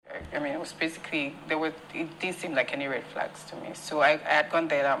I mean, it was basically, it didn't seem like any red flags to me. So I had gone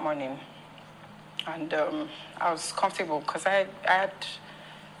there that morning, and I was comfortable because I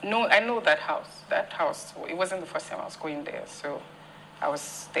know that house. That house, it wasn't the first time I was going there. So I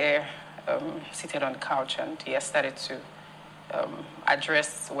was there, seated on the couch, and he had started to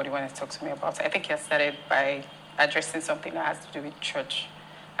address what he wanted to talk to me about. I think he had started by addressing something that has to do with church.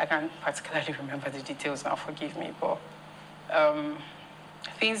 I can't particularly remember the details now, forgive me, but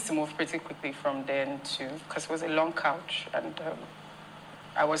things moved pretty quickly from then to, because it was a long couch, and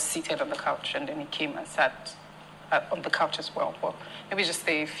I was seated on the couch, and then he came and sat on the couch as well. But maybe just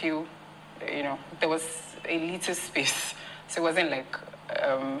a few, there was a little space, so it wasn't like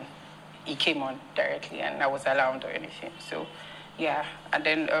he came on directly and I was alarmed or anything. So, yeah, and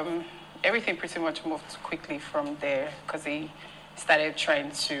then everything pretty much moved quickly from there because he started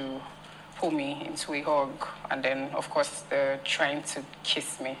trying to pull me into a hug, and then, of course, trying to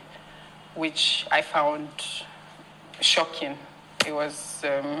kiss me, which I found shocking. It was,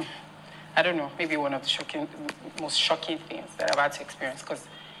 I don't know, maybe one of the most shocking things that I've had to experience, because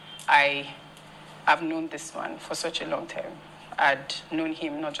I've known this man for such a long time. I'd known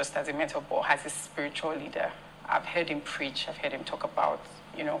him not just as a mentor, but as a spiritual leader. I've heard him preach, I've heard him talk about,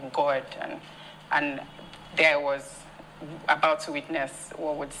 God, and there I was about to witness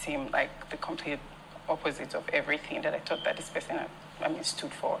what would seem like the complete opposite of everything that I thought that this person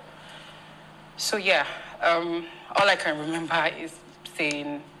stood for. So yeah, all I can remember is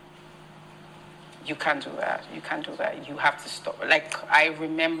saying, you can't do that, you have to stop. Like, I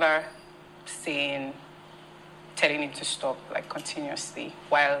remember telling him to stop, like, continuously,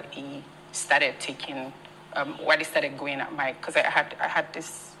 while he started going at my, because I had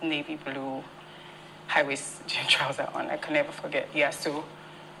this navy blue high-waist trouser on. I can never forget. So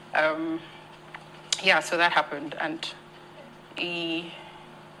that happened, and he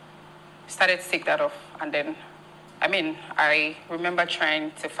started to take that off, and then, I remember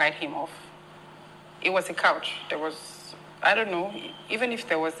trying to fight him off. It was a couch. There was, I don't know, even if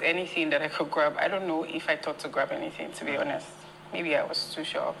there was anything that I could grab, I don't know if I thought to grab anything, to be honest. Maybe I was too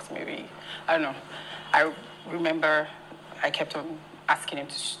shocked, maybe, I don't know. I remember I kept on asking him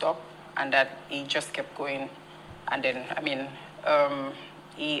to stop, and that he just kept going. And then,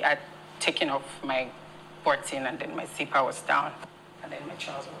 he had taken off my button, and then my zipper was down, and then my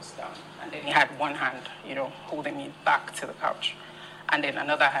trouser was down. And then he had one hand, holding me back to the couch, and then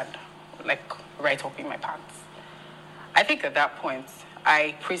another hand, like, right up in my pants. I think at that point,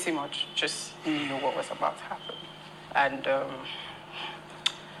 I pretty much just knew what was about to happen. And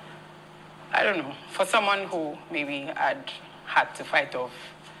I don't know, for someone who maybe had to fight off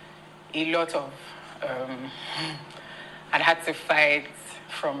a lot of, I'd had to fight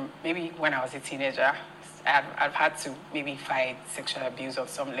from maybe when I was a teenager. I've had to maybe fight sexual abuse of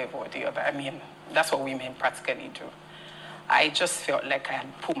some level or the other. That's what women practically do. I just felt like I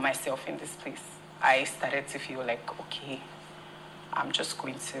had put myself in this place. I started to feel like, okay, I'm just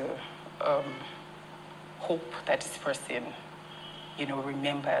going to hope that this person,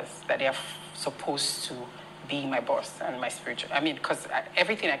 remembers that they are supposed to be my boss and my spiritual. Because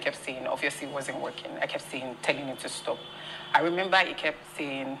everything I kept saying obviously wasn't working. I kept telling him to stop. I remember he kept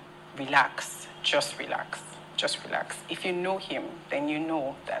saying, relax, just relax, just relax. If you know him, then you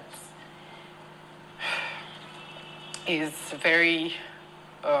know that he's very,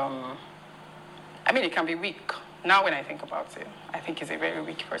 he can be weak. Now when I think about it, I think he's a very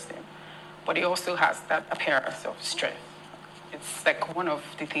weak person. But he also has that appearance of strength. It's like one of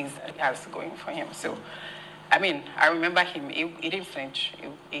the things that he has going for him. So, I remember him, he didn't flinch.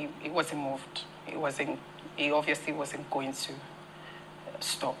 He wasn't moved. He obviously wasn't going to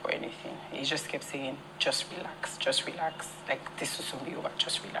stop or anything. He just kept saying, just relax, like, this will soon be over,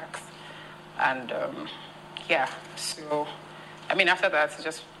 just relax. And so, after that, he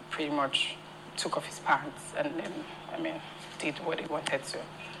just pretty much took off his pants and then, did what he wanted to.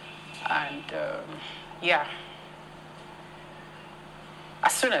 And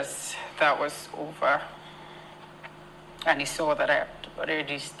as soon as that was over, and he saw that I had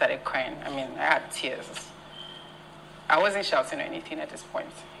already started crying, I had tears. I wasn't shouting or anything at this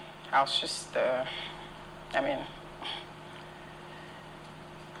point. I was just,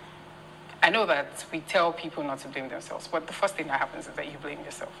 I know that we tell people not to blame themselves, but the first thing that happens is that you blame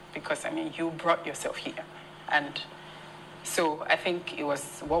yourself, because, you brought yourself here. And so I think it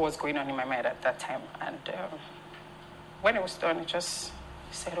was what was going on in my mind at that time. And when it was done, I just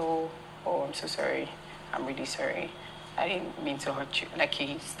said, oh, I'm so sorry. I'm really sorry. I didn't mean to hurt you. Like,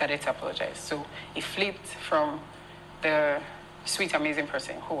 he started to apologize. So he flipped from the sweet, amazing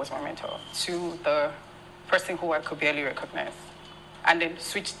person who was my mentor to the person who I could barely recognize. and then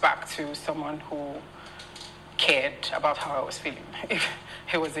switched back to someone who cared about how I was feeling.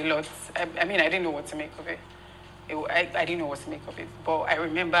 It was a lot. I mean, I didn't know what to make of it. I didn't know what to make of it. But I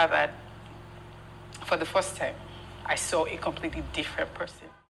remember that for the first time, I saw a completely different person.